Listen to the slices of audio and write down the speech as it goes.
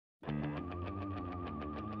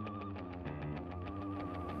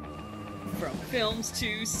From films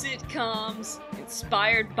to sitcoms,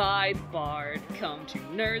 inspired by the Bard, come to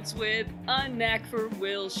nerds with a knack for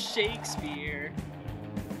Will Shakespeare.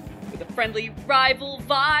 With a friendly rival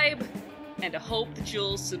vibe and a hope that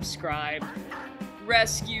you'll subscribe.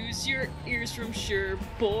 Rescues your ears from sheer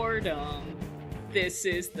boredom. This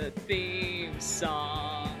is the theme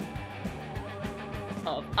song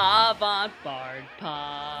of Avant Bard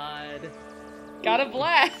Pod. Got a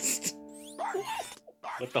blast!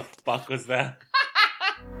 What the fuck was that?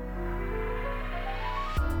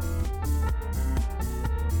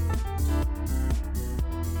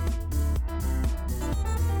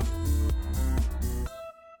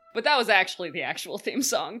 But that was actually the actual theme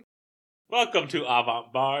song. Welcome to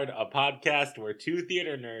Avant Bard, a podcast where two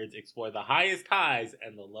theater nerds explore the highest highs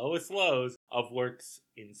and the lowest lows of works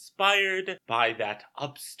inspired by that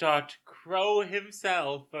upstart crow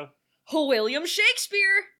himself. William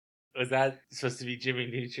Shakespeare! Was that supposed to be Jimmy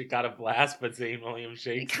Neutron got a blast, but saying William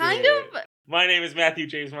Shakespeare? Kind of. My name is Matthew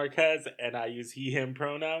James Marquez, and I use he, him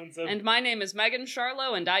pronouns. And my name is Megan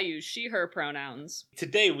Charlo, and I use she, her pronouns.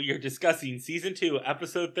 Today we are discussing Season 2,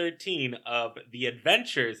 Episode 13 of The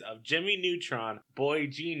Adventures of Jimmy Neutron, Boy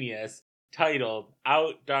Genius, titled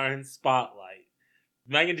Out Darn Spotlight.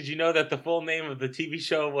 Megan, did you know that the full name of the TV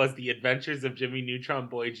show was The Adventures of Jimmy Neutron,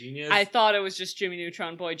 Boy Genius? I thought it was just Jimmy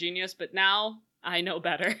Neutron, Boy Genius, but now I know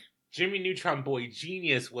better. Jimmy Neutron, Boy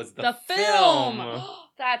Genius was the film!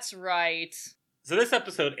 That's right. So this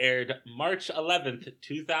episode aired March 11th,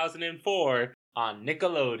 2004 on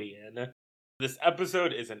Nickelodeon. This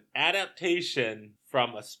episode is an adaptation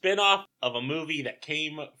from a spin-off of a movie that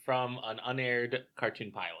came from an unaired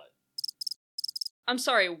cartoon pilot. I'm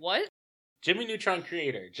sorry, what? Jimmy Neutron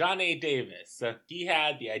creator John A. Davis, he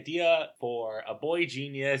had the idea for a boy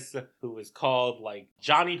genius who was called,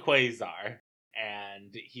 Johnny Quasar.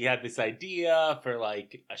 And he had this idea for,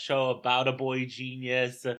 a show about a boy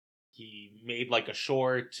genius. He made, a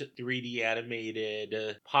short 3D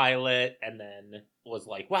animated pilot and then was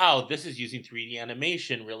like, wow, this is using 3D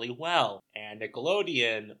animation really well. And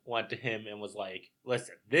Nickelodeon went to him and was like,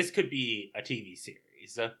 listen, this could be a TV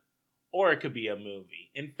series. Or it could be a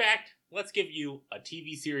movie. In fact, let's give you a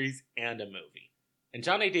TV series and a movie. And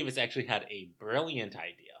John A. Davis actually had a brilliant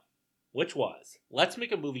idea, which was, let's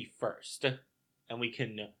make a movie first. And we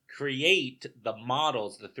can create the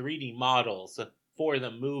models, the 3D models for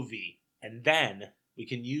the movie. And then we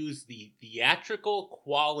can use the theatrical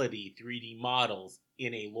quality 3D models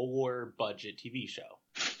in a lower budget TV show.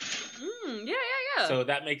 Yeah. So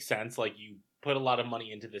that makes sense. You put a lot of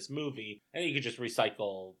money into this movie, and you could just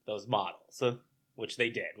recycle those models, which they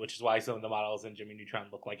did, which is why some of the models in Jimmy Neutron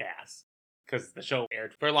look like ass. Because the show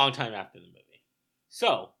aired for a long time after the movie.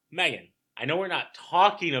 So, Megan, I know we're not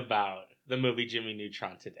talking about the movie Jimmy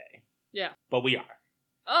Neutron today. Yeah. But we are.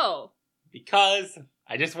 Oh. Because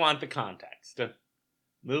I just want the context.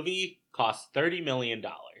 Movie cost $30 million,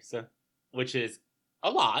 which is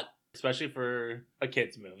a lot, especially for a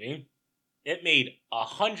kid's movie. It made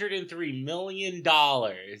 $103 million.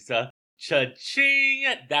 Cha-ching!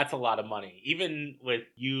 That's a lot of money. Even with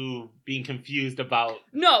you being confused about...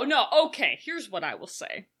 No, okay, here's what I will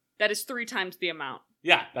say. That is 3 times the amount.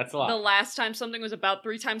 Yeah, that's a lot. The last time something was about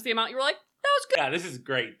 3 times the amount, you were like, that was good. Yeah, this is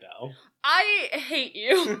great, though. I hate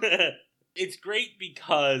you. It's great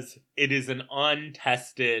because it is an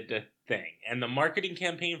untested thing. And the marketing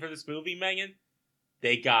campaign for this movie, Megan,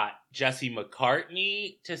 they got Jesse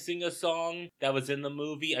McCartney to sing a song that was in the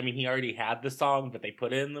movie. I mean, he already had the song, but they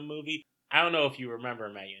put it in the movie. I don't know if you remember,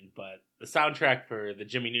 Megan, but the soundtrack for the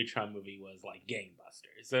Jimmy Neutron movie was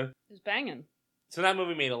gangbusters. It was banging. So that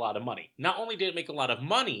movie made a lot of money. Not only did it make a lot of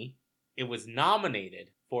money, it was nominated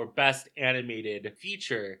for Best Animated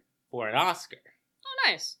Feature for an Oscar. Oh,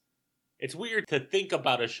 nice. It's weird to think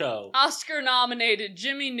about a show. Oscar-nominated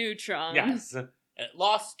Jimmy Neutron. Yes. It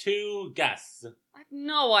lost to, guess. I have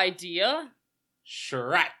no idea.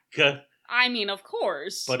 Shrek. I mean, of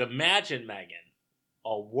course. But imagine, Megan,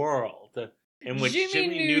 a world in which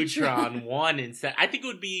Jimmy Neutron won instead. I think it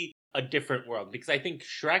would be a different world, because I think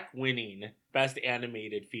Shrek winning Best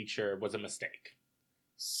Animated Feature was a mistake.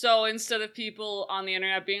 So instead of people on the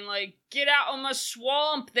internet being like, get out of my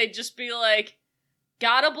swamp, they'd just be like,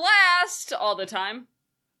 got a blast all the time.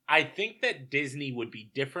 I think that Disney would be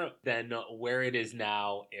different than where it is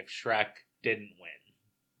now if Shrek didn't win.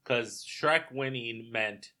 Because Shrek winning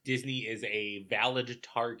meant Disney is a valid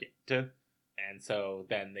target. And so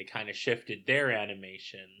then they kind of shifted their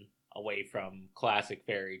animation away from classic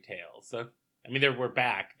fairy tales. I mean, we're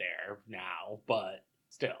back there now, but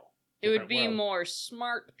still. It would be more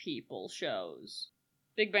smart people shows.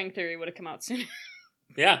 Big Bang Theory would have come out sooner.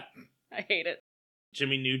 Yeah. I hate it.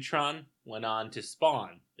 Jimmy Neutron went on to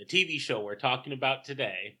spawn the TV show we're talking about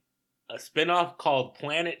today, a spin-off called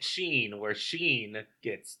Planet Sheen, where Sheen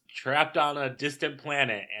gets trapped on a distant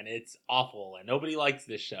planet and it's awful and nobody likes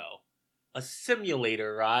this show. A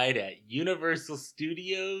simulator ride at Universal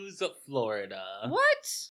Studios, Florida.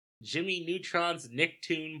 What? Jimmy Neutron's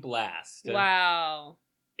Nicktoon Blast. Wow.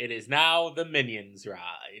 It is now the Minions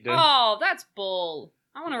ride. Oh, that's bull.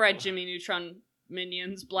 I want to ride Jimmy Neutron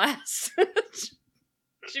Minions Blast.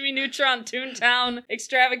 Jimmy Neutron Toontown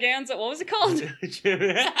Extravaganza. What was it called?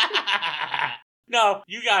 No,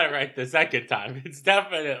 you got it right the second time. It's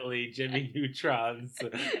definitely Jimmy Neutron's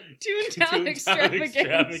Toontown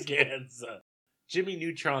Extravaganza. Jimmy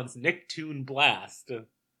Neutron's Nicktoon Blast.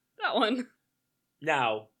 That one.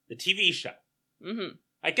 Now, the TV show. Mm-hmm.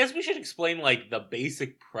 I guess we should explain, like, the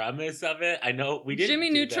basic premise of it. I know we didn't Jimmy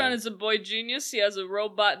do Neutron that. is a boy genius. He has a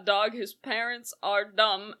robot dog. His parents are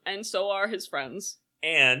dumb, and so are his friends.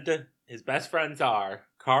 And his best friends are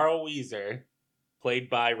Carl Weezer, played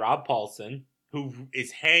by Rob Paulson, who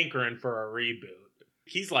is hankering for a reboot.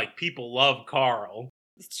 He's like, people love Carl.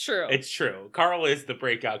 It's true. It's true. Carl is the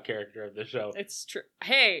breakout character of the show. It's true.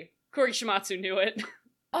 Hey, Corey Shimatsu knew it.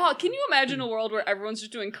 Oh, can you imagine a world where everyone's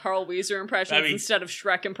just doing Carl Weezer impressions instead of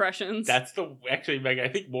Shrek impressions? Actually, Megan, I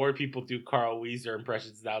think more people do Carl Weezer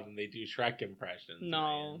impressions now than they do Shrek impressions. No.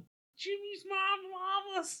 Man. Jimmy's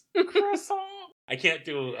mom loves croissant. I can't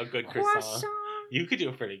do a good croissant. You could do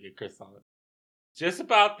a pretty good croissant. Just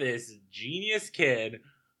about this genius kid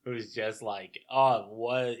who's just like, oh,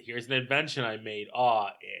 what? Here's an invention I made. Oh,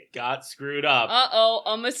 it got screwed up. Uh-oh,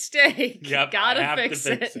 a mistake. Yep, Gotta I have fix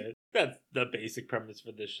to fix it. That's the basic premise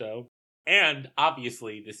for this show. And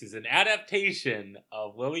obviously, this is an adaptation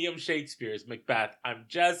of William Shakespeare's Macbeth. I'm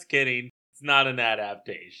just kidding. It's not an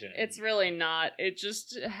adaptation. It's really not. It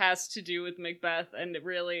just has to do with Macbeth, and it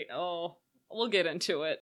really, we'll get into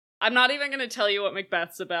it. I'm not even going to tell you what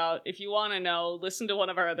Macbeth's about. If you want to know, listen to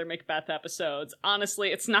one of our other Macbeth episodes. Honestly,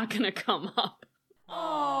 it's not going to come up.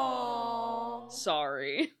 Aww.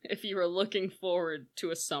 Sorry, if you were looking forward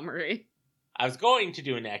to a summary. I was going to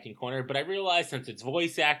do an acting corner, but I realized since it's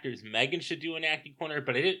voice actors, Megan should do an acting corner,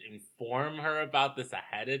 but I didn't inform her about this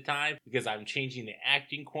ahead of time because I'm changing the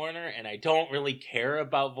acting corner, and I don't really care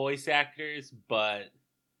about voice actors, but...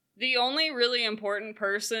 The only really important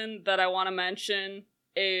person that I want to mention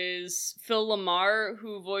is Phil Lamar,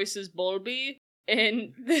 who voices Bolby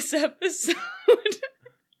in this episode.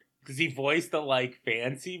 Does he voice the, like,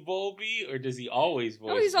 fancy Bolby, or does he always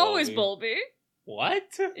voice Oh, he's always Bolby.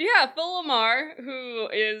 What? Yeah, Phil Lamar, who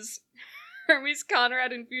is Hermes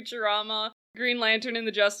Conrad in Futurama, Green Lantern in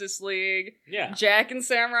the Justice League, Yeah. Jack in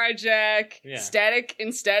Samurai Jack, Yeah. Static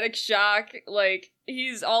in Static Shock. Like,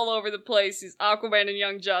 he's all over the place. He's Aquaman in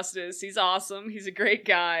Young Justice. He's awesome. He's a great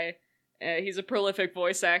guy. He's a prolific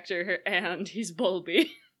voice actor, and he's Bolby.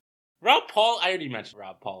 I already mentioned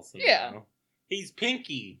Rob Paulson. Yeah. Now. He's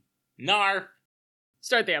Pinky. Narf.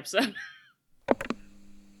 Start the episode.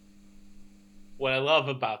 What I love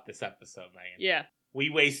about this episode, Megan. Yeah. We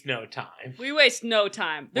waste no time. We waste no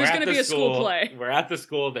time. There's We're going at to be the a school play. We're at the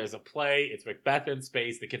school. There's a play. It's Macbeth in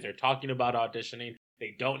space. The kids are talking about auditioning.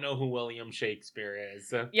 They don't know who William Shakespeare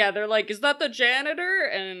is. Yeah, they're like, is that the janitor?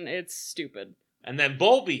 And it's stupid. And then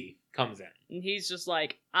Bolby comes in. And he's just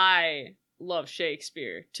like, I love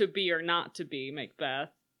Shakespeare. To be or not to be Macbeth.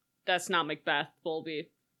 That's not Macbeth, Bolby.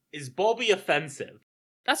 Is Bolby offensive?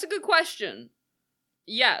 That's a good question.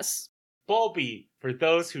 Yes. Bolby, for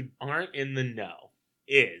those who aren't in the know,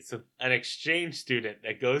 is an exchange student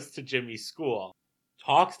that goes to Jimmy's school,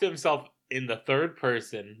 talks to himself in the third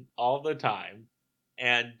person all the time,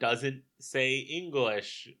 and doesn't say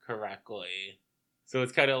English correctly. So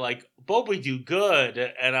it's kind of like, Bolby, do good.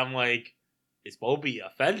 And I'm like, is Bolby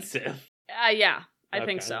offensive? Yeah, I Okay.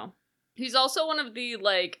 think so. He's also one of the,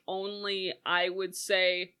 like, only, I would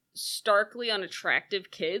say, starkly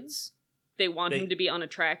unattractive kids. They want him to be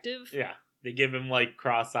unattractive. Yeah. They give him, like,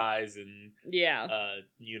 cross eyes and Yeah.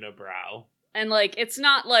 unibrow. And, like, it's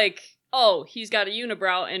not like, oh, he's got a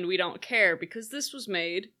unibrow and we don't care, because this was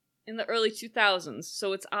made in the early 2000s,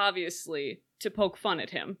 so it's obviously to poke fun at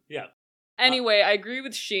him. Yeah. Anyway, I agree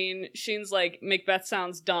with Sheen. Sheen's like, Macbeth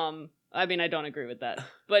sounds dumb. I mean, I don't agree with that.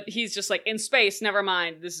 But he's just like, in space, never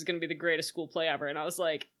mind, this is going to be the greatest school play ever. And I was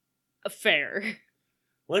like, fair.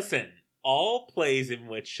 Listen, all plays in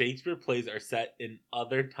which Shakespeare plays are set in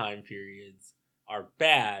other time periods are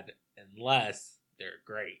bad unless they're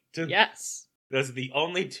great. Yes. Those are the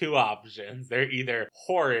only two options. They're either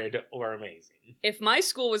horrid or amazing. If my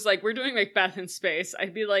school was like, we're doing Macbeth in space,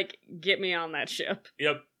 I'd be like, get me on that ship.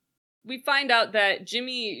 Yep. We find out that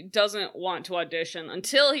Jimmy doesn't want to audition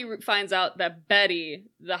until he finds out that Betty,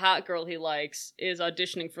 the hot girl he likes, is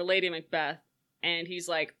auditioning for Lady Macbeth. And he's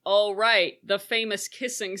like, oh, right, the famous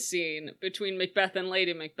kissing scene between Macbeth and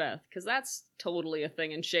Lady Macbeth. Because that's totally a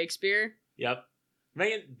thing in Shakespeare. Yep.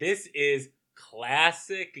 Man, this is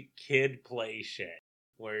classic kid play shit.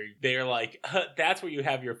 Where they're like, that's where you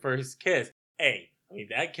have your first kiss. Hey, I mean,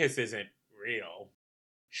 that kiss isn't real.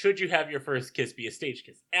 Should you have your first kiss be a stage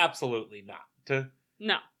kiss? Absolutely not.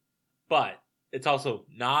 No. But it's also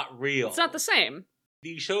not real. It's not the same.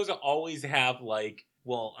 These shows always have like,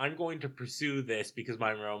 well, I'm going to pursue this because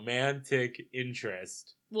my romantic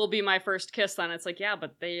interest will be my first kiss then. It's like, yeah,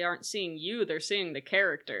 but they aren't seeing you, they're seeing the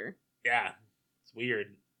character. Yeah, it's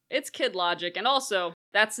weird. It's kid logic, and also,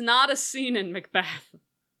 that's not a scene in Macbeth.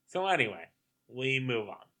 So anyway, we move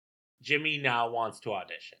on. Jimmy now wants to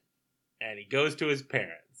audition. And he goes to his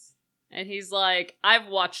parents. And he's like, I've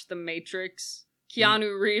watched The Matrix.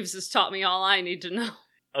 Keanu Reeves has taught me all I need to know.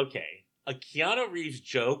 Okay, a Keanu Reeves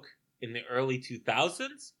joke in the early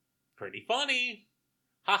 2000s? Pretty funny.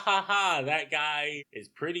 Ha ha ha, that guy is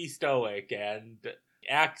pretty stoic and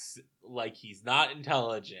acts like he's not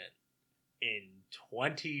intelligent. In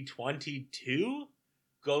 2022?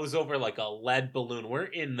 Goes over like a lead balloon. We're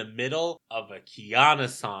in the middle of a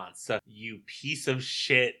Keanu-sance, you piece of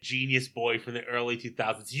shit genius boy from the early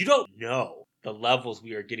 2000s. You don't know the levels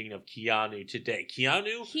we are getting of Keanu today.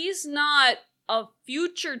 Keanu? He's not a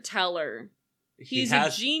future teller. He's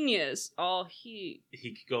a genius. Oh, he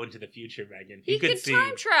could go into the future, Megan. He could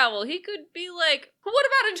time travel. He could be like, what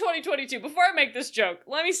about in 2022? Before I make this joke,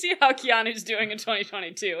 let me see how Keanu's doing in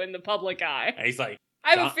 2022 in the public eye. And he's like,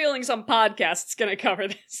 I have a feeling some podcast's gonna cover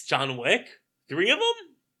this. John Wick? 3 of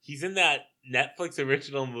them? He's in that Netflix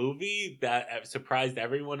original movie that surprised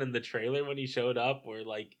everyone in the trailer when he showed up, where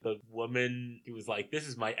like the woman, he was like, this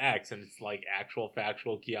is my ex, and it's like actual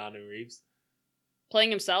factual Keanu Reeves. Playing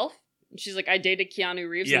himself? And she's like, I dated Keanu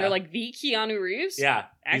Reeves, and they're like, the Keanu Reeves? Yeah.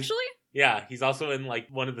 Actually? He's also in like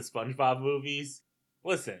one of the SpongeBob movies.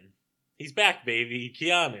 Listen, he's back, baby.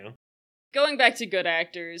 Keanu. Going back to good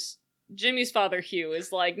actors, Jimmy's father, Hugh,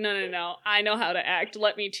 is like, no, I know how to act.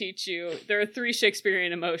 Let me teach you. There are 3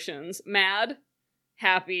 Shakespearean emotions. Mad,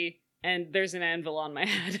 happy, and there's an anvil on my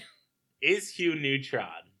head. Is Hugh Neutron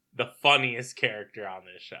the funniest character on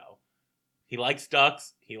this show? He likes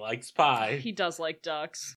ducks. He likes pie. He does like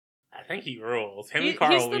ducks. I think he rules. Him and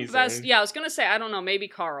Carl Weezer. He's the best. Yeah, I was going to say, I don't know, maybe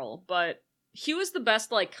Carl, but Hugh is the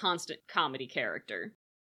best, like, constant comedy character.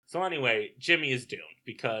 So anyway, Jimmy is doomed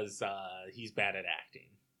because he's bad at acting.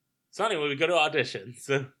 So anyway, we go to auditions.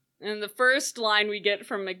 And the first line we get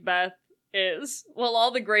from Macbeth is, well,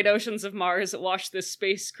 all the great oceans of Mars wash this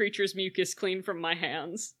space creature's mucus clean from my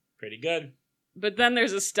hands. Pretty good. But then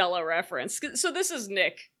there's a Stella reference. So this is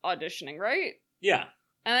Nick auditioning, right? Yeah.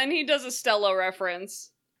 And then he does a Stella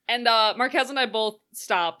reference. And Marquez and I both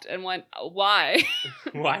stopped and went, why?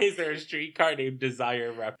 Why is there a Streetcar Named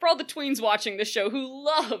Desire reference? For all the tweens watching the show who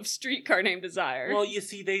love Streetcar Named Desire. Well, you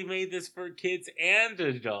see, they made this for kids and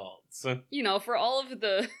adults. You know, for all of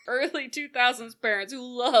the early 2000s parents who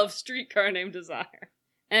love Streetcar Named Desire.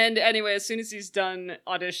 And anyway, as soon as he's done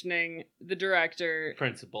auditioning, the director...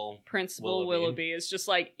 Principal Willoughby is just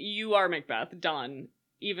like, you are Macbeth, done.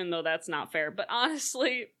 Even though that's not fair. But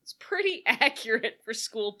honestly, it's pretty accurate for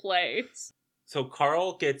school plays. So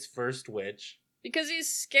Carl gets first witch. Because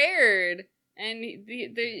he's scared. And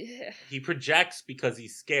he projects because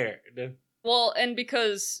he's scared. Well, and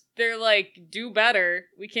because they're like, do better,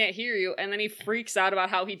 we can't hear you. And then he freaks out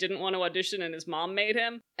about how he didn't want to audition and his mom made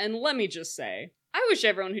him. And let me just say, I wish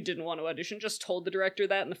everyone who didn't want to audition just told the director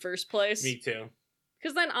that in the first place. Me too.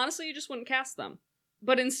 Because then, honestly, you just wouldn't cast them.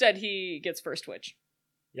 But instead, he gets first witch.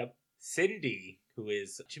 Yep. Cindy, who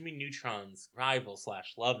is Jimmy Neutron's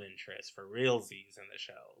rival/love interest for realsies in the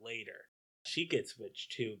show later, she gets witch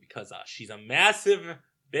too because she's a massive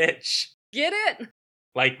bitch. Get it?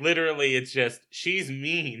 Like, literally, it's just, she's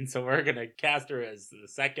mean, so we're gonna cast her as the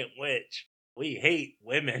second witch. We hate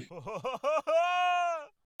women.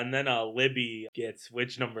 And then Libby gets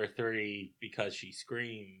witch number 3 because she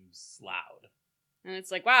screams loud. And it's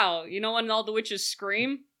like, wow, you know when all the witches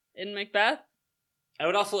scream in Macbeth? I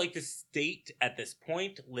would also like to state at this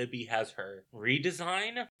point, Libby has her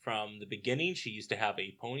redesign from the beginning. She used to have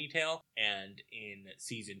a ponytail, and in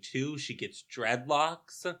season 2, she gets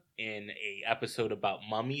dreadlocks in a episode about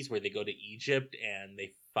mummies where they go to Egypt and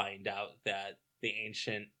they find out that the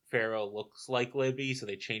ancient pharaoh looks like Libby, so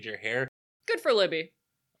they change her hair. Good for Libby.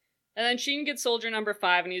 And then Sheen gets soldier number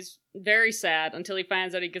 5, and he's very sad until he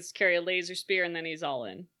finds out he gets to carry a laser spear, and then he's all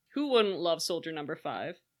in. Who wouldn't love soldier number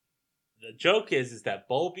 5? The joke is that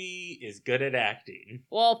Bulby is good at acting.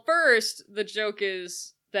 Well, first, the joke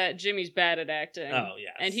is that Jimmy's bad at acting. Oh,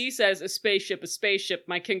 yes. And he says, a spaceship,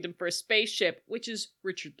 my kingdom for a spaceship, which is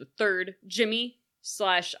Richard III. Jimmy /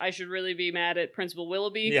 I should really be mad at Principal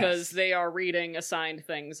Willoughby, because they are reading assigned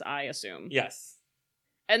things, I assume. Yes.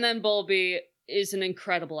 And then Bulby is an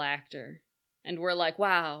incredible actor. And we're like,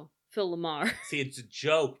 wow, Phil Lamar. See, it's a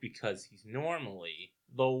joke because he's normally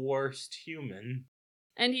the worst human.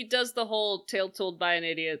 And he does the whole tale told by an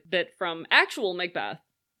idiot bit from actual Macbeth.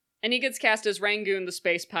 And he gets cast as Rangoon the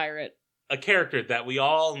Space Pirate. A character that we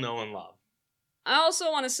all know and love. I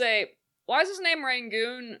also want to say, why is his name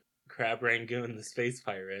Rangoon? Crab Rangoon the Space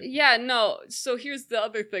Pirate. Yeah, no. So here's the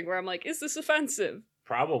other thing where I'm like, is this offensive?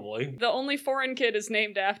 Probably. The only foreign kid is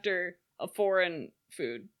named after a foreign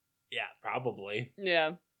food. Yeah, probably.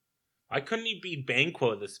 Yeah. Why couldn't he be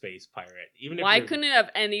Banquo the Space Pirate? Why couldn't it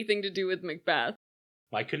have anything to do with Macbeth?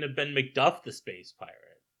 Why couldn't it have been Macduff the Space Pirate?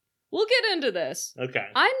 We'll get into this. Okay.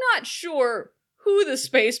 I'm not sure who the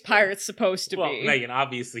space pirate's supposed to be. Well, Megan,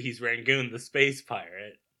 obviously he's Rangoon the Space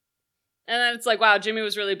Pirate. And then it's like, wow, Jimmy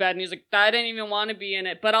was really bad. And he's like, I didn't even want to be in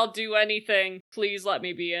it, but I'll do anything. Please let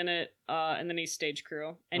me be in it. And then he's stage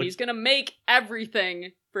crew. And he's going to make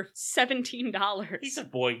everything for $17. He's a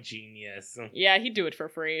boy genius. Yeah, he'd do it for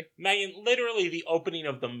free. Megan, literally the opening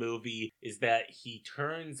of the movie is that he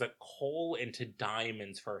turns a coal into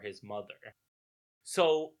diamonds for his mother.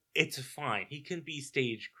 So it's fine. He can be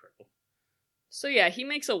stage crew. So yeah, he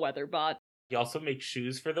makes a weather bot. He also makes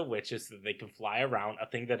shoes for the witches so that they can fly around, a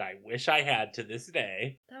thing that I wish I had to this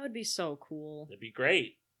day. That would be so cool. That'd be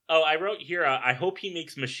great. Oh, I wrote here, I hope he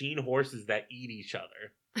makes machine horses that eat each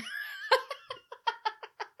other.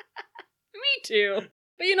 Me too.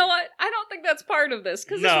 But you know what? I don't think that's part of this,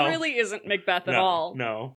 because this really isn't Macbeth at all.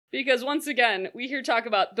 No. Because once again, we hear talk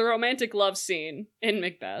about the romantic love scene in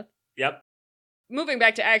Macbeth. Yep. Moving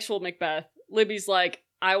back to actual Macbeth, Libby's like,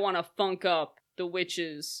 I want to funk up the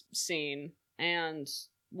witches scene. And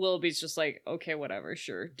Willoughby's just like, okay, whatever,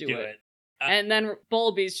 sure, do it. And then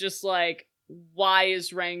Bulby's just like, why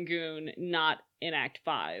is Rangoon not in Act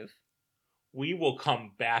 5? We will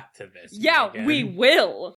come back to this, Yeah, Megan. we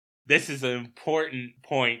will! This is an important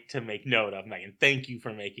point to make note of, Megan. Thank you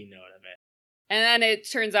for making note of it. And then it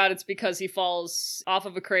turns out it's because he falls off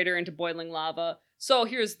of a crater into boiling lava. So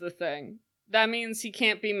here's the thing. That means he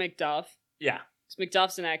can't be Macduff. Yeah. Because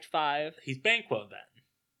Macduff's in Act 5. He's Banquo then.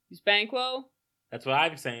 He's Banquo? That's what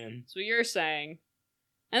I'm saying. That's what you're saying.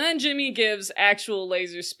 And then Jimmy gives actual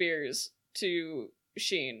laser spears to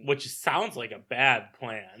Sheen. Which sounds like a bad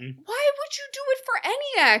plan. Why would you do it for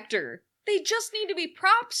any actor? They just need to be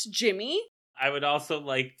props, Jimmy. I would also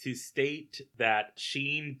like to state that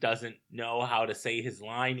Sheen doesn't know how to say his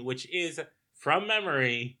line, which is, from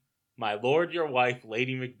memory, my lord, your wife,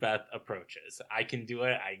 Lady Macbeth approaches. I can do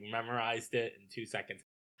it. I memorized it in 2 seconds.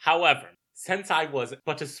 However, since I was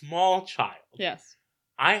but a small child, yes,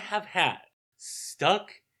 I have had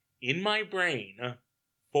stuck in my brain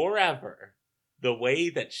forever the way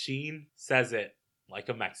that Sheen says it like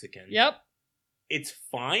a Mexican. Yep. It's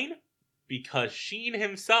fine because Sheen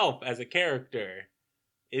himself as a character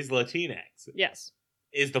is Latinx. Yes.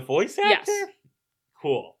 Is the voice actor? Yes.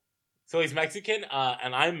 Cool. So he's Mexican,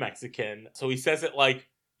 and I'm Mexican. So he says it like,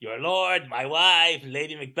 your lord, my wife,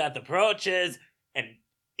 Lady Macbeth approaches, and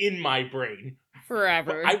in my brain,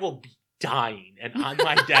 forever, I will be dying, and on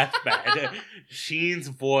my deathbed, Sheen's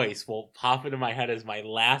voice will pop into my head as my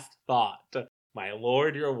last thought. My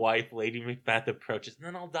lord, your wife, Lady Macbeth approaches, and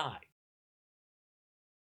then I'll die.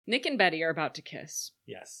 Nick and Betty are about to kiss.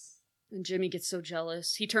 Yes. And Jimmy gets so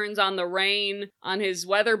jealous. He turns on the rain on his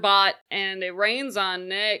weather bot, and it rains on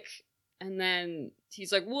Nick. And then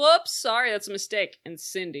he's like, whoops, sorry, that's a mistake. And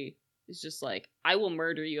Cindy is just like, I will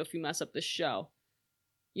murder you if you mess up this show.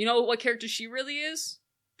 You know what character she really is?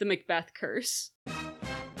 The Macbeth curse.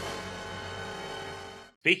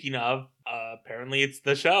 Speaking of, apparently it's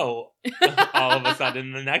the show. All of a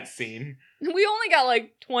sudden, the next scene. We only got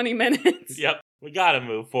like 20 minutes. Yep, we gotta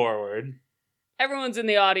move forward. Everyone's in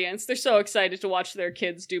the audience. They're so excited to watch their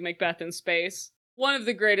kids do Macbeth in space. One of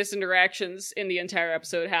the greatest interactions in the entire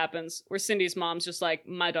episode happens, where Cindy's mom's just like,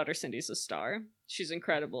 my daughter Cindy's a star. She's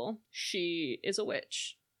incredible. She is a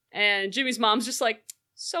witch. And Jimmy's mom's just like,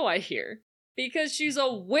 so I hear. Because she's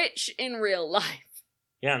a witch in real life.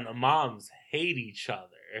 Yeah, and the moms hate each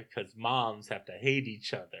other, because moms have to hate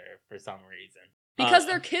each other for some reason. Because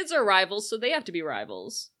their kids are rivals, so they have to be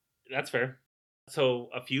rivals. That's fair. So,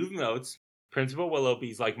 a few notes. Principal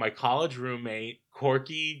Willoughby's like, my college roommate,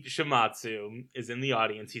 Corky Shimatsu, is in the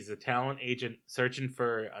audience. He's a talent agent searching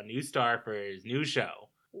for a new star for his new show.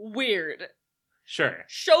 Weird. Sure.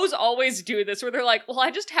 Shows always do this where they're like, well,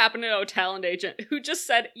 I just happened to know a talent agent who just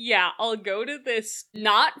said, yeah, I'll go to this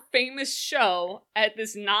not famous show at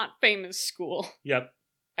this not famous school. Yep.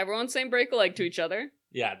 Everyone's saying break a leg to each other.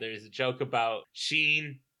 Yeah, there's a joke about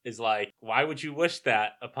Sheen is like, why would you wish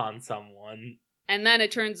that upon someone? And then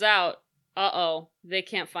it turns out, they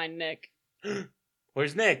can't find Nick.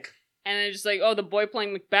 Where's Nick? And they're just like, oh, the boy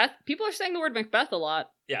playing Macbeth. People are saying the word Macbeth a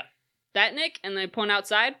lot. Yeah. That Nick, and they point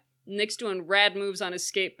outside. Nick's doing rad moves on his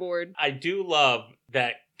skateboard. I do love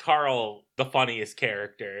that Carl, the funniest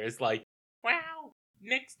character, is like, wow,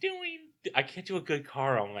 Nick's doing... I can't do a good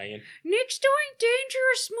Carl, man. Nick's doing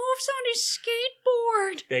dangerous moves on his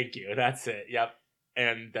skateboard. Thank you, that's it, yep.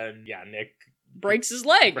 And then, yeah, Nick... Breaks his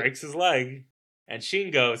leg. And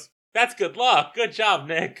Sheen goes, that's good luck. Good job,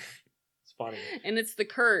 Nick. It's funny. And it's the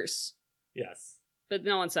curse. Yes. But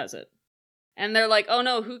no one says it. And they're like, oh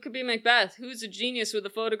no, who could be Macbeth? Who's a genius with a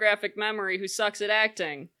photographic memory who sucks at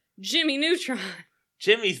acting? Jimmy Neutron.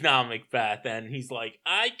 Jimmy's now Macbeth, and he's like,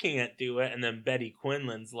 I can't do it. And then Betty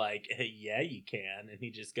Quinlan's like, hey, yeah, you can. And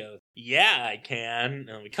he just goes, yeah, I can.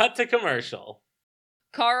 And we cut to commercial.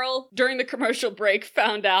 Carl, during the commercial break,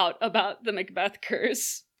 found out about the Macbeth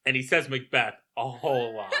curse. And he says Macbeth a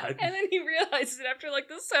whole lot. And then he realizes it after like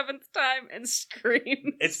the 7th time and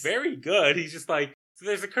screams. It's very good. He's just like, so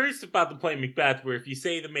there's a curse about the play Macbeth where if you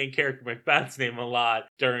say the main character Macbeth's name a lot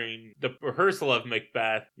during the rehearsal of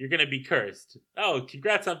Macbeth, you're going to be cursed. Oh,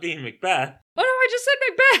 congrats on being Macbeth. Oh no, I just said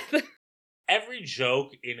Macbeth. Every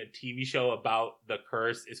joke in a TV show about the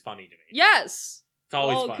curse is funny to me. Yes. It's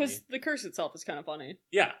always funny. Because the curse itself is kind of funny.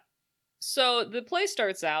 Yeah. So the play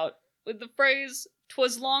starts out with the phrase,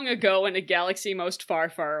 "'Twas long ago in a galaxy most far,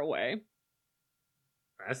 far away."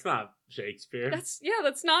 That's not Shakespeare. That's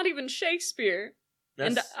not even Shakespeare.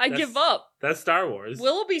 That's give up. That's Star Wars.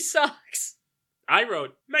 Willoughby sucks. I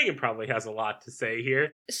wrote, Megan probably has a lot to say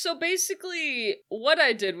here. So basically, what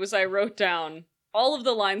I did was I wrote down all of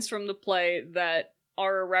the lines from the play that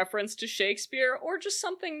are a reference to Shakespeare or just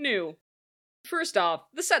something new. First off,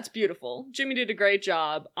 the set's beautiful. Jimmy did a great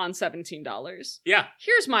job on $17. Yeah.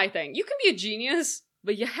 Here's my thing. You can be a genius,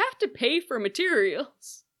 but you have to pay for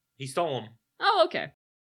materials. He stole them. Oh, okay.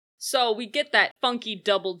 So we get that funky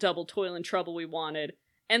double toil and trouble we wanted,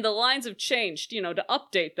 and the lines have changed, to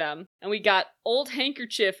update them, and we got old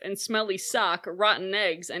handkerchief and smelly sock, rotten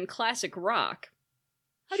eggs, and classic rock.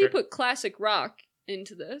 How do you put classic rock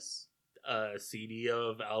into this? A CD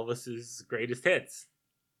of Elvis's greatest hits.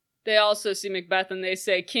 They also see Macbeth and they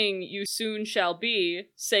say, "King, you soon shall be,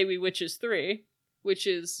 say we witches 3," which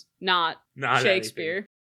is not Shakespeare.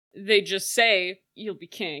 Anything. They just say, "You'll be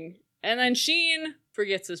king." And then Sheen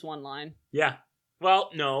forgets his one line. Yeah. Well,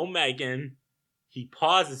 no, Megan. He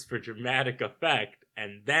pauses for dramatic effect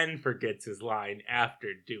and then forgets his line after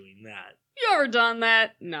doing that. You ever done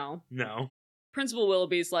that? No. No. Principal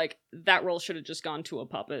Willoughby's like, that role should have just gone to a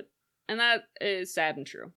puppet. And that is sad and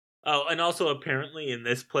true. Oh, and also apparently in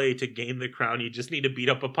this play, to gain the crown, you just need to beat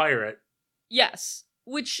up a pirate. Yes.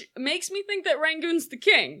 Which makes me think that Rangoon's the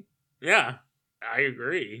king. Yeah, I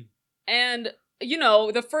agree. And,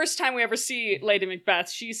 the first time we ever see Lady Macbeth,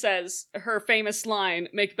 she says her famous line,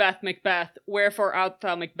 "Macbeth, Macbeth, wherefore art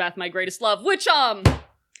thou Macbeth, my greatest love?" Which,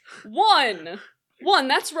 one,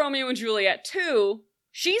 that's Romeo and Juliet. 2,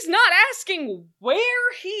 she's not asking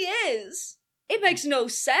where he is. It makes no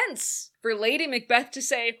sense for Lady Macbeth to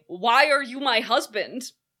say, "Why are you my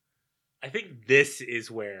husband?" I think this is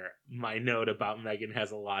where my note about Megan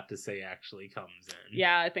has a lot to say actually comes in.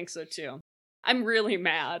 Yeah, I think so too. I'm really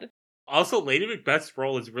mad. Also, Lady Macbeth's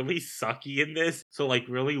role is really sucky in this, so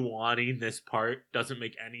really wanting this part doesn't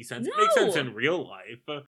make any sense. No. It makes sense in real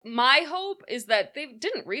life. My hope is that they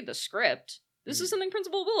didn't read the script. This is something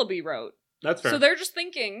Principal Willoughby wrote. That's fair. So they're just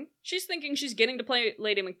thinking she's getting to play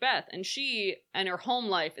Lady Macbeth, and she and her home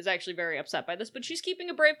life is actually very upset by this, but she's keeping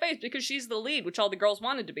a brave face because she's the lead, which all the girls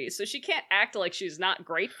wanted to be, so she can't act like she's not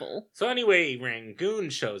grateful. So anyway, Rangoon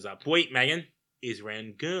shows up. Wait, Megan, is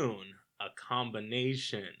Rangoon a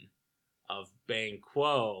combination of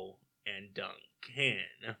Banquo and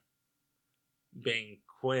Duncan?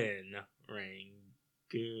 Banquin,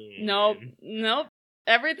 Rangoon. Nope.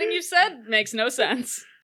 Everything you said makes no sense.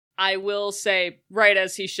 I will say, right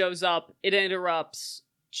as he shows up, it interrupts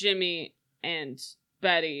Jimmy and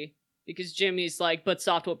Betty, because Jimmy's like, "But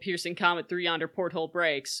soft what piercing comet through yonder porthole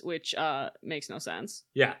breaks," which makes no sense.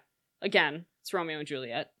 Yeah. Again, it's Romeo and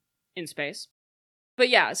Juliet in space. But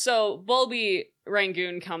yeah, so Bulby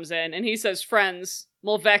Rangoon comes in, and he says, "Friends,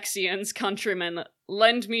 Mulvexians, countrymen,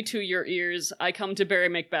 lend me to your ears. I come to bury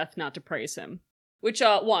Macbeth, not to praise him." Which,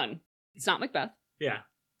 it's not Macbeth. Yeah,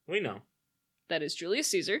 we know. That is Julius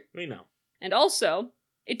Caesar. We know. And also,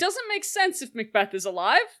 it doesn't make sense if Macbeth is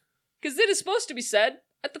alive, because it is supposed to be said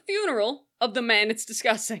at the funeral of the man it's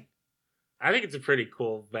discussing. I think it's a pretty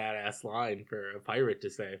cool, badass line for a pirate to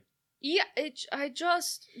say. Yeah,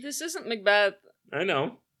 this isn't Macbeth. I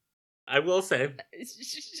know. I will say.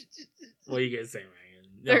 What are you gonna say,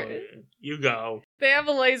 Megan? No, you go. They have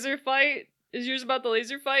a laser fight. Is yours about the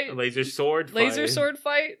laser fight? A laser sword fight. Laser sword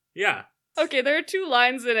fight? Yeah. Okay, there are 2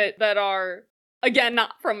 lines in it that are, again,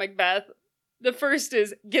 not from Macbeth. The first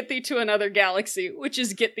is, get thee to another galaxy, which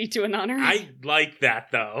is get thee to another. I like that,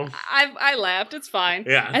 though. I laughed, it's fine.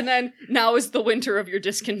 Yeah. And then, now is the winter of your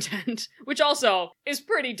discontent, which also is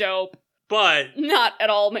pretty dope. But Not at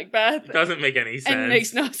all Macbeth. it doesn't make any sense. And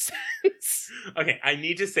makes no sense. Okay, I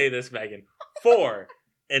need to say this, Megan. For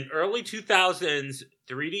an early 2000s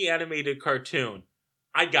 3D animated cartoon,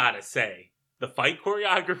 I gotta say, the fight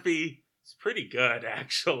choreography is pretty good,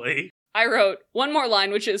 actually. I wrote one more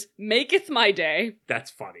line, which is, maketh my day.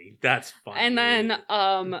 That's funny. That's funny. And then,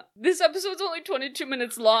 this episode's only 22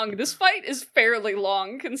 minutes long. This fight is fairly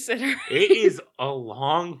long, considering. It is a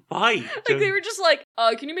long fight. Like, they were just like,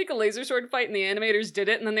 can you make a laser sword fight? And the animators did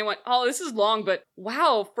it, and then they went, oh, this is long, but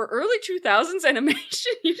wow, for early 2000s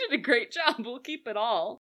animation, you did a great job. We'll keep it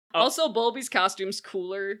all. Also, Bulby's costume's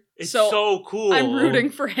cooler. It's so cool. I'm rooting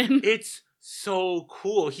for him. It's so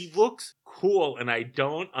cool. He looks cool, and I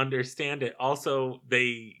don't understand it. Also,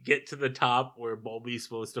 they get to the top where Bulby's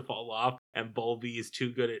supposed to fall off, and Bulby is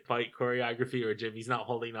too good at fight choreography, or Jimmy's not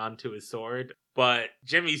holding on to his sword. But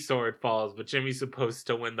Jimmy's sword falls, but Jimmy's supposed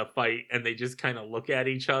to win the fight, and they just kind of look at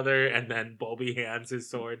each other, and then Bulby hands his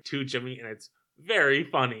sword to Jimmy, and it's very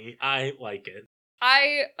funny. I like it.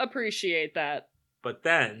 I appreciate that. But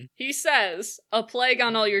then He says, a plague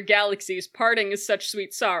on all your galaxies, parting is such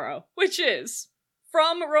sweet sorrow, which is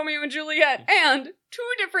from Romeo and Juliet, and 2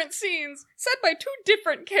 different scenes said by 2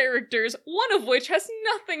 different characters, one of which has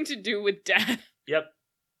nothing to do with death. Yep.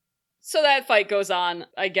 So that fight goes on.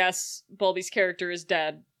 I guess Bulby's character is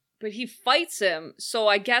dead, but he fights him, so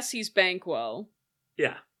I guess he's Banquo.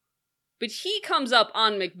 Yeah. But he comes up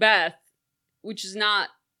on Macbeth, which is not,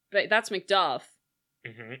 that's Macduff.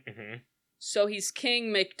 So he's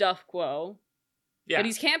King Macduffquo. Yeah. But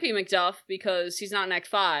he can't be Macduff because he's not in Act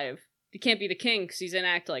 5. He can't be the king because he's in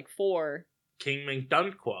Act, 4. King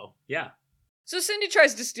Macdunkquo. Yeah. So Cindy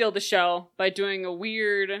tries to steal the show by doing a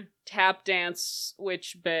weird tap dance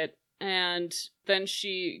witch bit, and then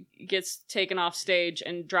she gets taken off stage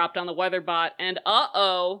and dropped on the weatherbot, and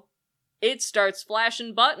it starts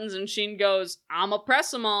flashing buttons, and Sheen goes, I'ma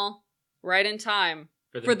press 'em all. Right in time.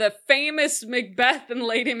 For the famous Macbeth and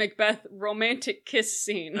Lady Macbeth romantic kiss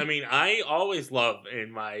scene. I mean, I always love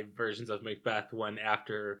in my versions of Macbeth when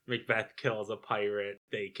after Macbeth kills a pirate,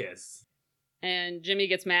 they kiss. And Jimmy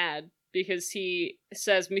gets mad because he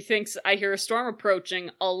says, methinks I hear a storm approaching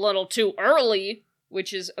a little too early,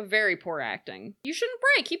 which is very poor acting. You shouldn't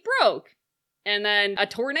break, he broke. And then a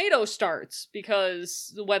tornado starts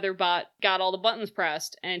because the weatherbot got all the buttons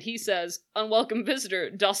pressed, and he says, unwelcome visitor,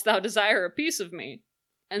 dost thou desire a piece of me?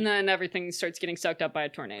 And then everything starts getting sucked up by a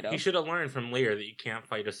tornado. He should have learned from Lear that you can't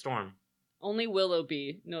fight a storm. Only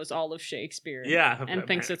Willoughby knows all of Shakespeare. Yeah. And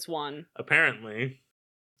thinks it's one. Apparently.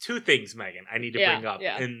 2 things, Megan, I need to bring up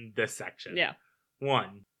in this section. Yeah.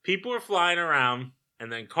 1, people are flying around, and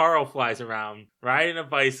then Carl flies around, riding a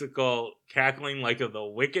bicycle, cackling like the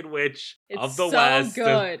Wicked Witch of the West. It's so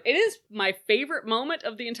good. It is my favorite moment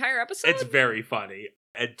of the entire episode. It's very funny.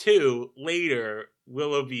 And 2, later,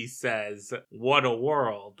 Willoughby says, what a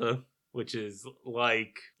world, which is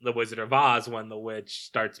like the Wizard of Oz when the witch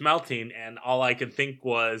starts melting, and all I could think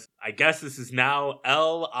was, I guess this is now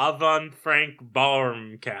El Avant Frank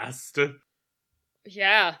Baumcast.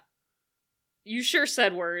 Yeah. You sure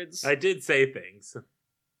said words. I did say things.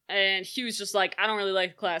 And he was just like, I don't really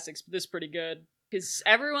like the classics, but this is pretty good. Because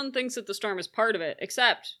everyone thinks that the storm is part of it,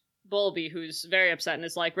 except Bulby, who's very upset and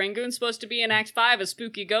is like, Rangoon's supposed to be in Act 5 as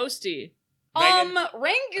Spooky Ghosty. Megan,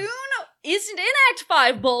 Rangoon isn't in Act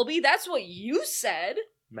 5, Bulby. That's what you said.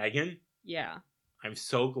 Megan? Yeah. I'm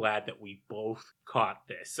so glad that we both caught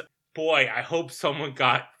this. Boy, I hope someone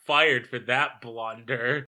got fired for that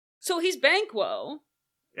blunder. So he's Banquo.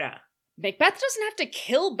 Yeah. Macbeth doesn't have to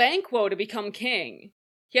kill Banquo to become king.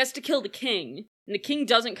 He has to kill the king, and the king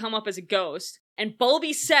doesn't come up as a ghost. And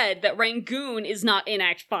Bulby said that Rangoon is not in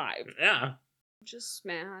Act 5. Yeah. I'm just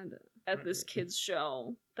mad at this kid's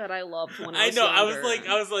show that I loved when I was younger.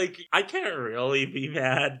 I was like, I can't really be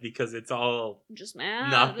mad because it's all I'm just mad.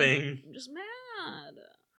 Nothing. I'm just mad.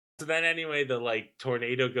 So then anyway, the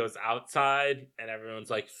tornado goes outside and everyone's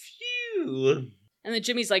like, phew. And then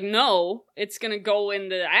Jimmy's like, no, it's gonna go in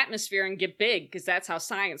the atmosphere and get big, because that's how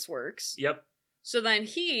science works. Yep. So then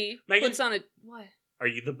he Megan? puts on a... What? Are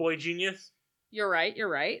you the boy genius? You're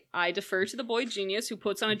right. I defer to the boy genius who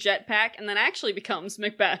puts on a jetpack and then actually becomes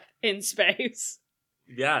Macbeth in space.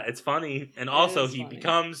 Yeah, it's funny. And also he funny.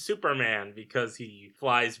 becomes Superman because he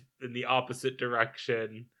flies in the opposite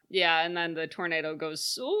direction. Yeah, and then the tornado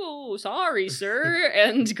goes, oh, sorry, sir,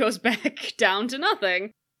 and goes back down to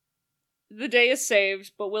nothing. The day is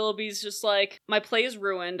saved, but Willoughby's just like, my play is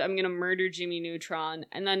ruined, I'm gonna murder Jimmy Neutron,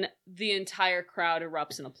 and then the entire crowd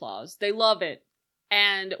erupts in applause. They love it.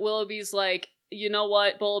 And Willoughby's like, you know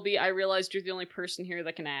what, Bullby, I realized you're the only person here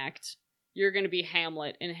that can act. You're gonna be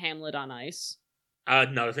Hamlet in Hamlet on Ice.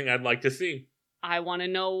 Another thing I'd like to see. I want to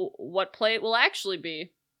know what play it will actually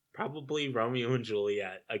be. Probably Romeo and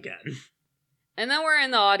Juliet again. And then we're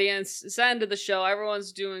in the audience. It's the end of the show.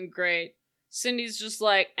 Everyone's doing great. Cindy's just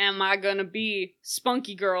like, am I gonna be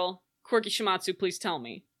Spunky Girl? Corky Shimatsu, please tell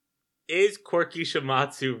me. Is Corky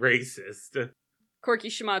Shimatsu racist? Corky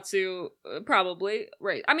Shimatsu, probably.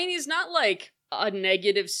 Right. I mean, he's not like a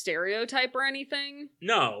negative stereotype or anything.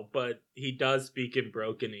 No, but he does speak in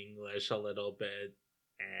broken English a little bit.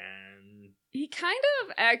 And... he kind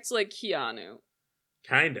of acts like Keanu.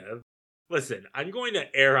 Kind of. Listen, I'm going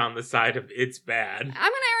to err on the side of it's bad. I'm gonna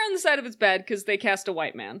err on the side of it's bad because they cast a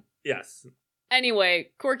white man. Yes.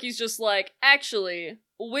 Anyway, Corky's just like, actually,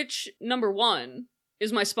 which number one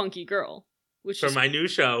is my spunky girl? Which For is my new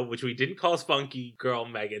show, which we didn't call Spunky Girl,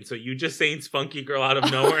 Megan, so you just saying Spunky Girl out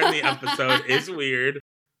of nowhere in the episode is weird.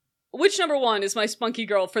 which number one is my spunky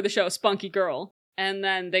girl for the show Spunky Girl? And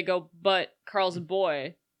then they go, but Carl's a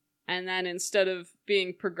boy. And then instead of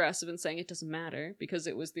being progressive and saying it doesn't matter because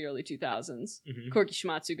it was the early 2000s, Corky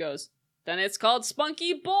Shimatsu goes, then it's called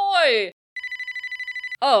Spunky Boy!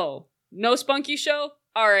 Oh, no Spunky show?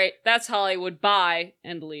 Alright, that's Hollywood, bye,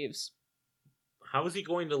 and leaves. How is he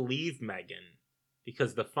going to leave Megan?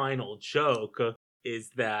 Because the final joke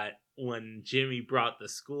is that when Jimmy brought the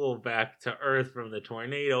school back to Earth from the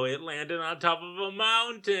tornado, it landed on top of a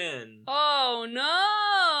mountain. Oh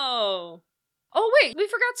no! Oh wait, we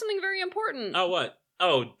forgot something very important. Oh, what?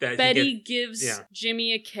 Oh, that Betty gives yeah.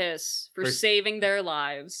 Jimmy a kiss for For- saving their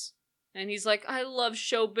lives. And he's like, I love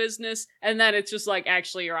show business. And then it's just like,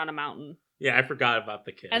 actually, you're on a mountain. Yeah, I forgot about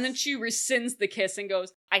the kiss. And then she rescinds the kiss and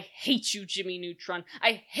goes, I hate you, Jimmy Neutron.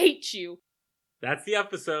 I hate you. That's the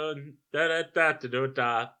episode.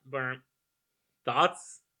 Da-da-da-da-da-da. Burp.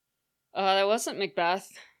 Thoughts? That wasn't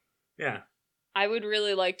Macbeth. Yeah. I would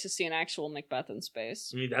really like to see an actual Macbeth in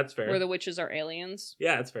space. I mean, that's fair. Where the witches are aliens.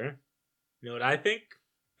 Yeah, that's fair. You know what I think?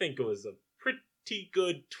 I think it was a pretty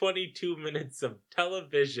good 22 minutes of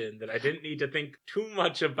television that I didn't need to think too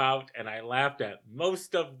much about, and I laughed at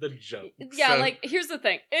most of the jokes. Yeah, like, here's the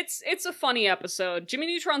thing. It's a funny episode. Jimmy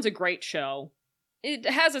Neutron's a great show. It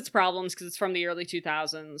has its problems because it's from the early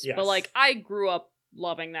 2000s. Yes. But, like, I grew up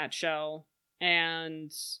loving that show.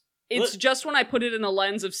 And it's just when I put it in the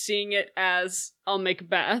lens of seeing it as a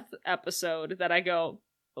Macbeth episode that I go,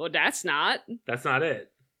 oh, that's not. That's not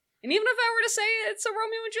it. And even if I were to say it's a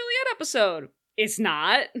Romeo and Juliet episode, it's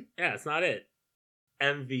not. Yeah, it's not it.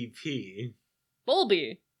 MVP.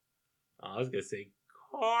 Bulby. Oh, I was gonna say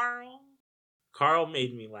Carl. Carl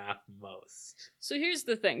made me laugh most. So here's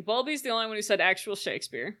the thing. Bulby's the only one who said actual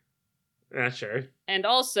Shakespeare. Sure. And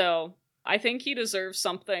also, I think he deserves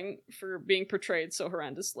something for being portrayed so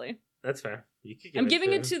horrendously. That's fair. You could give I'm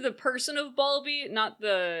giving to... it to the person of Bulby, not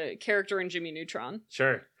the character in Jimmy Neutron.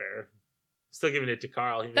 Sure, fair. Still giving it to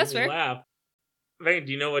Carl. He made That's me fair. laugh. Megan,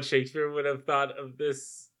 do you know what Shakespeare would have thought of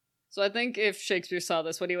this? So I think if Shakespeare saw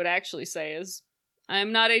this, what he would actually say is, I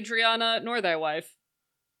am not Adriana nor thy wife.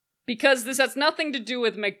 Because this has nothing to do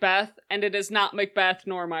with Macbeth, and it is not Macbeth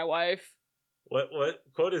nor my wife. What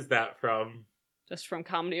quote is that from? Just from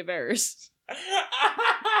Comedy of Errors.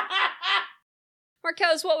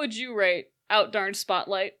 Marquez, what would you rate Out Darn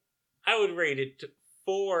Spotlight? I would rate it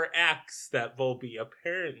 4 acts that Volpe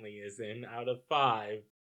apparently is in out of 5.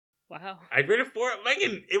 Wow. I'd rate it 4.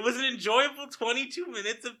 Megan, it was an enjoyable 22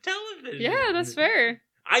 minutes of television. Yeah, that's fair.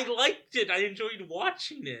 I liked it. I enjoyed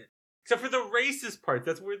watching it. Except for the racist part.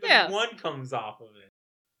 That's where the one comes off of it.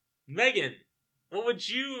 Megan, what would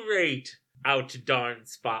you rate Out Darn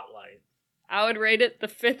Spotlight? I would rate it the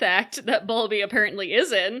 5th act that Bulby apparently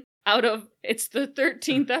is in. It's the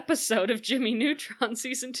 13th episode of Jimmy Neutron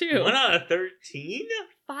Season 2. 1 out of 13?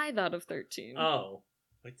 5 out of 13. Oh.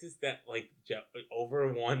 What is that, like,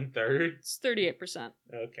 over 1/3? It's 38%.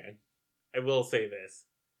 Okay. I will say this.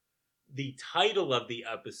 The title of the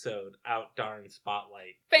episode, Out Darn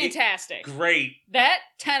Spotlight. Fantastic. Great. That,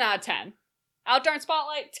 10 out of 10. Out Darn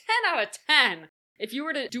Spotlight, 10 out of 10. If you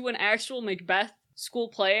were to do an actual Macbeth school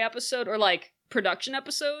play episode or like production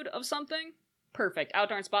episode of something, perfect.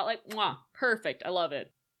 Outdoor and Spotlight, mwah, perfect. I love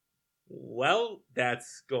it. Well,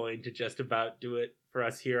 that's going to just about do it for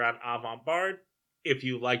us here on Avant Bard. If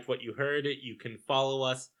you liked what you heard, you can follow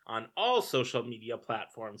us on all social media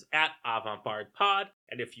platforms at Avant Bard Pod.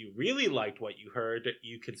 And if you really liked what you heard,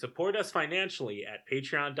 you can support us financially at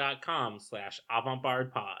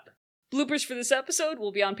patreon.com/avantbardpod. Bloopers for this episode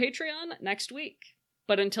will be on Patreon next week.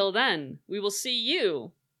 But until then, we will see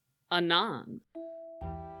you anon.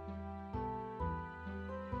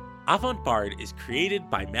 Avant Bard is created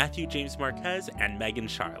by Matthew James Marquez and Megan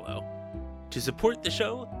Charlo. To support the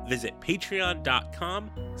show, visit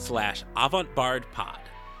patreon.com/avantbardpod.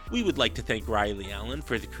 We would like to thank Riley Allen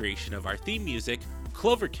for the creation of our theme music,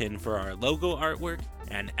 Cloverkin for our logo artwork,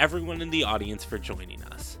 and everyone in the audience for joining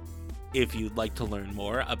us. If you'd like to learn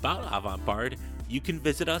more about Avant Bard, you can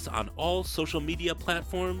visit us on all social media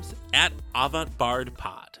platforms at Avant Bard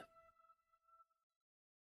Pod.